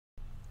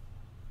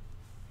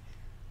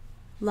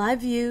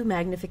Live View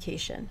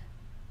Magnification.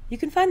 You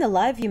can find the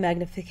Live View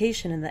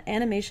Magnification in the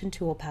Animation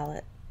Tool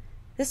palette.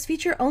 This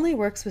feature only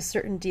works with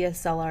certain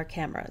DSLR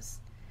cameras.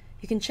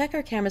 You can check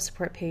our camera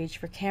support page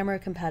for camera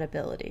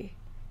compatibility.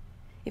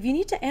 If you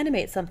need to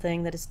animate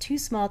something that is too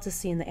small to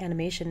see in the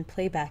animation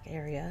playback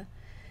area,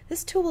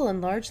 this tool will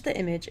enlarge the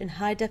image in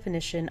high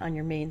definition on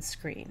your main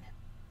screen.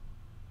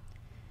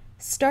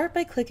 Start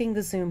by clicking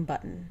the Zoom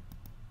button.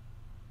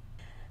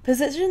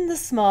 Position the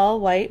small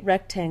white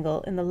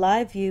rectangle in the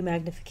Live View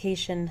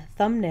Magnification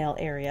thumbnail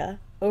area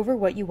over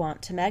what you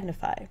want to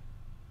magnify.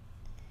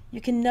 You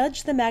can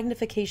nudge the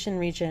magnification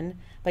region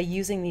by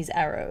using these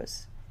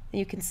arrows, and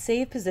you can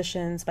save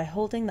positions by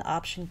holding the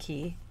Option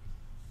key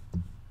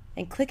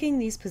and clicking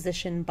these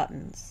position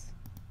buttons.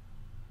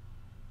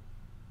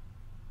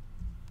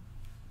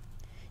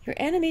 Your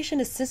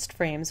animation assist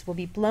frames will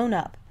be blown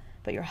up,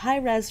 but your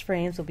high-res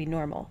frames will be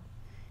normal.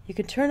 You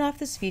can turn off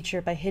this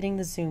feature by hitting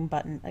the zoom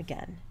button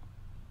again.